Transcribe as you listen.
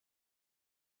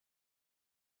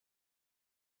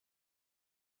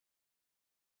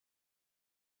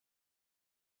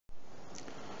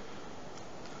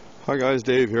Hi guys,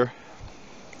 Dave here.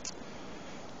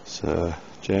 It's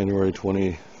January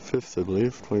 25th, I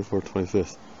believe, 24th,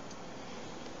 25th.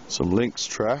 Some Lynx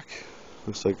track.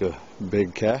 Looks like a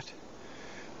big cat.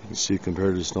 You can see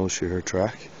compared to the snowshoe hare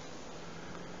track.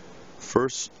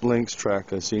 First Lynx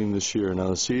track I've seen this year. Now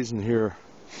the season here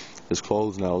is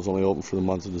closed now. It's only open for the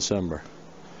month of December.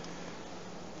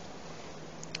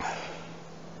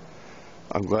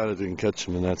 I'm glad I didn't catch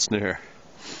him in that snare.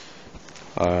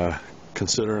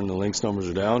 Considering the Lynx numbers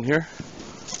are down here,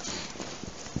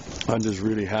 I'm just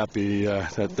really happy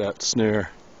that that snare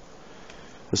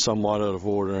is somewhat out of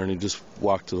order and he just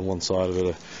walked to the one side of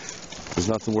it. There's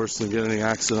nothing worse than getting an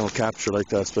accidental capture like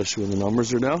that, especially when the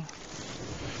numbers are down.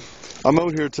 I'm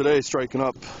out here today striking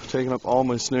up, taking up all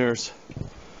my snares,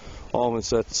 all my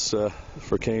sets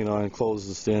for canine.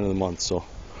 Closes at the end of the month, so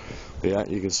yeah,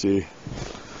 you can see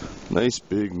nice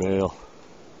big male.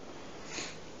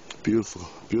 Beautiful,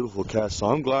 beautiful cat. So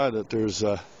I'm glad that there's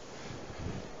a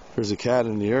cat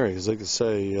in the area, because like I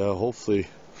say, hopefully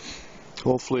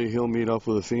he'll meet up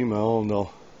with a female and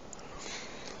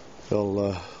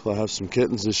they'll have some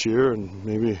kittens this year, and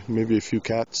maybe a few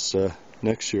cats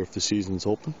next year if the season's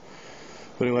open.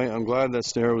 But anyway, I'm glad that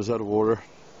snare was out of order.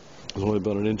 It was only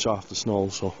about an inch off the snow,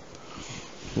 so,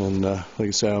 and like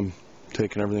I say, I'm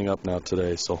taking everything up now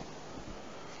today. So,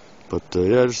 but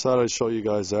yeah, I just thought I'd show you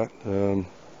guys that.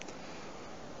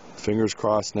 Fingers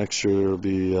crossed next year there'll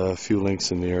be a few Lynx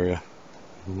in the area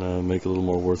and make it a little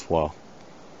more worthwhile.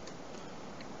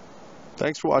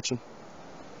 Thanks for watching.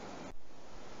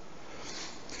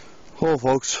 Hello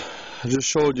folks, I just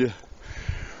showed you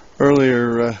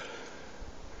earlier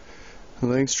the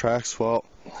Lynx tracks. Well,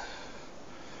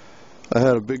 I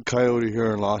had a big coyote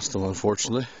here and lost him,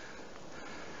 unfortunately.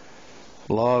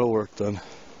 A lot of work done.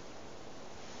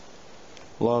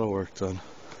 A lot of work done.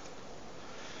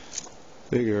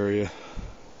 Big area.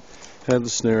 Had the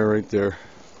snare right there.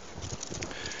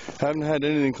 Haven't had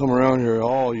anything come around here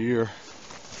all year.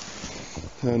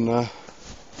 And I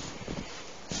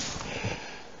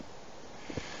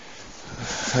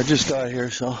just got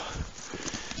here, so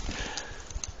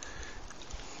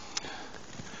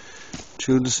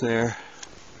chewed the snare.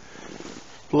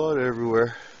 Blood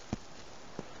everywhere.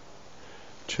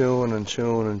 Chewing and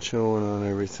chewing and chewing on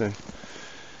everything.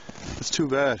 It's too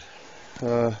bad.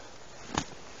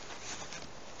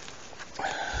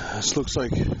 This looks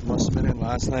like it must have been in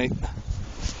last night.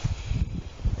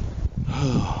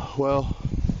 Well,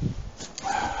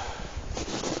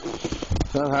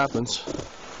 that happens.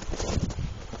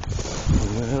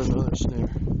 I had another snare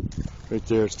right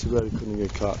there. It's too bad he couldn't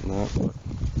get caught in that. But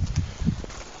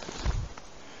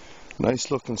nice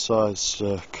looking size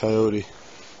coyote.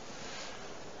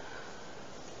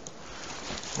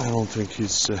 I don't think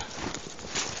he's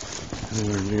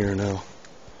anywhere near now.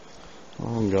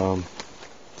 Long gone.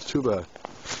 Too bad.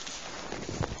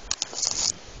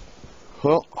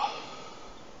 Well,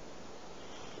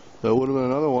 that would have been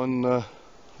another one. Like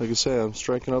I say, I'm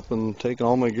striking up and taking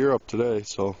all my gear up today,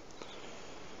 so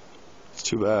it's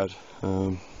too bad.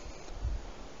 Had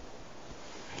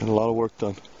a lot of work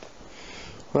done.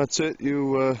 That's it.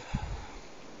 You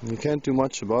can't do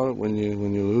much about it when you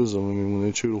lose them. I mean, when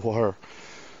they chew the wire,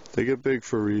 they get big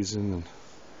for a reason, and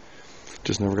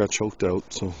just never got choked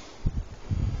out. So.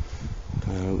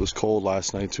 It was cold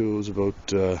last night too. It was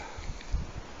about,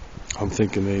 I'm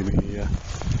thinking maybe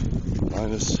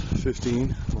minus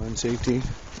 15, minus 18.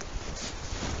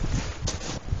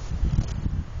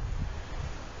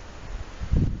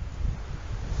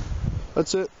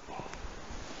 That's it.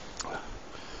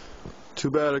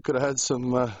 Too bad I could have had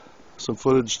some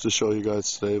footage to show you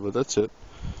guys today, but that's it.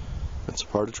 That's a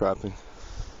part of trapping.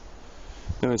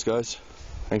 Anyways guys,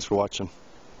 thanks for watching.